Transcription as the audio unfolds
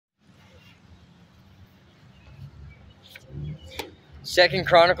2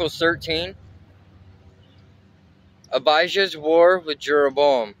 Chronicles 13. Abijah's war with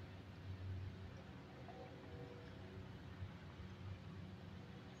Jeroboam.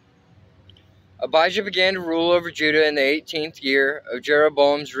 Abijah began to rule over Judah in the 18th year of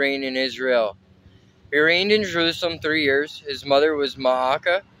Jeroboam's reign in Israel. He reigned in Jerusalem 3 years. His mother was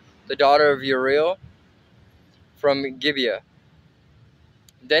Maacah, the daughter of Uriel from Gibeah.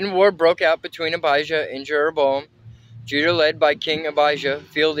 Then war broke out between Abijah and Jeroboam. Judah, led by King Abijah,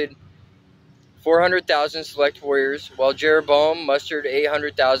 fielded 400,000 select warriors, while Jeroboam mustered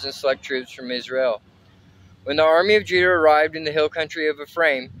 800,000 select troops from Israel. When the army of Judah arrived in the hill country of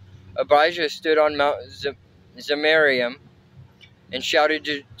Ephraim, Abijah stood on Mount Zemaraim and shouted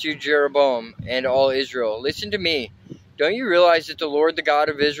to Jeroboam and all Israel, "Listen to me. Don't you realize that the Lord, the God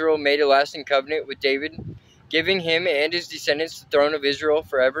of Israel, made a lasting covenant with David, giving him and his descendants the throne of Israel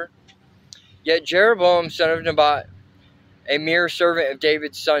forever? Yet Jeroboam, son of Nebat, a mere servant of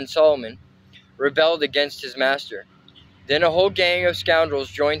David's son Solomon, rebelled against his master. Then a whole gang of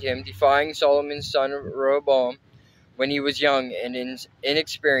scoundrels joined him, defying Solomon's son Rehoboam when he was young and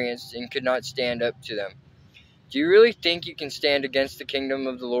inexperienced and could not stand up to them. Do you really think you can stand against the kingdom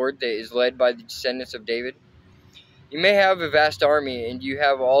of the Lord that is led by the descendants of David? You may have a vast army, and you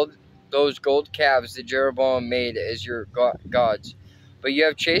have all those gold calves that Jeroboam made as your gods, but you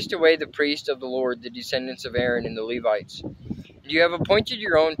have chased away the priests of the Lord, the descendants of Aaron and the Levites. And you have appointed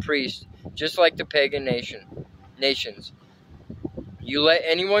your own priests, just like the pagan nations. You let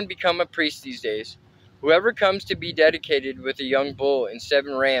anyone become a priest these days. Whoever comes to be dedicated with a young bull and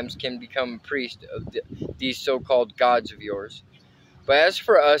 7 rams can become a priest of these so-called gods of yours. But as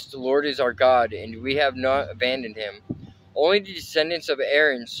for us, the Lord is our God, and we have not abandoned him. Only the descendants of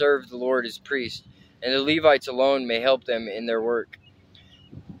Aaron serve the Lord as priests, and the Levites alone may help them in their work.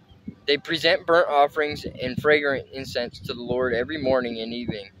 They present burnt offerings and fragrant incense to the Lord every morning and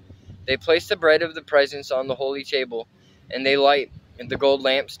evening. They place the bread of the presence on the holy table, and they light the gold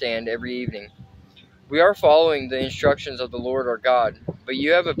lampstand every evening. We are following the instructions of the Lord our God, but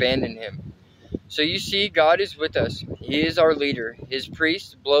you have abandoned him. So you see, God is with us. He is our leader. His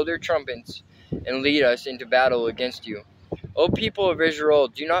priests blow their trumpets and lead us into battle against you. O people of Israel,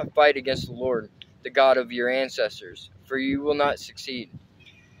 do not fight against the Lord, the God of your ancestors, for you will not succeed."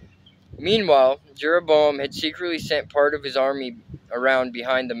 Meanwhile, Jeroboam had secretly sent part of his army around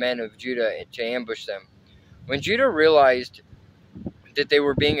behind the men of Judah to ambush them. When Judah realized that they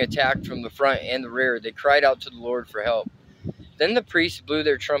were being attacked from the front and the rear, they cried out to the Lord for help. Then the priests blew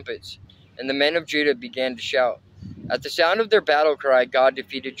their trumpets, and the men of Judah began to shout. At the sound of their battle cry, God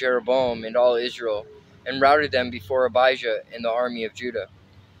defeated Jeroboam and all Israel, and routed them before Abijah and the army of Judah.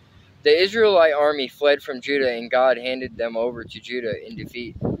 The Israelite army fled from Judah, and God handed them over to Judah in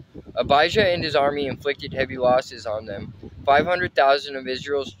defeat. Abijah and his army inflicted heavy losses on them. 500,000 of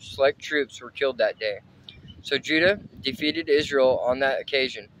Israel's select troops were killed that day. So Judah defeated Israel on that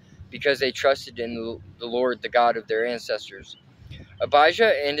occasion, because they trusted in the Lord, the God of their ancestors.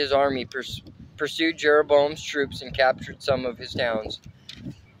 Abijah and his army pursued Jeroboam's troops and captured some of his towns,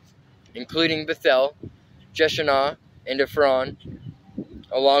 including Bethel, Jeshanah, and Ephron,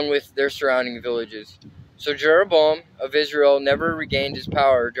 along with their surrounding villages. So Jeroboam of Israel never regained his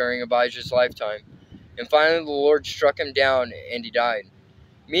power during Abijah's lifetime, and finally the Lord struck him down and he died.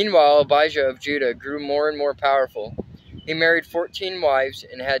 Meanwhile, Abijah of Judah grew more and more powerful. He married 14 wives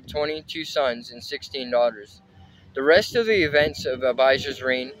and had 22 sons and 16 daughters. The rest of the events of Abijah's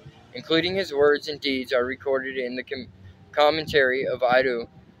reign, including his words and deeds, are recorded in the commentary of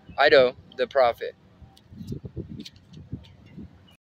Iddo the prophet.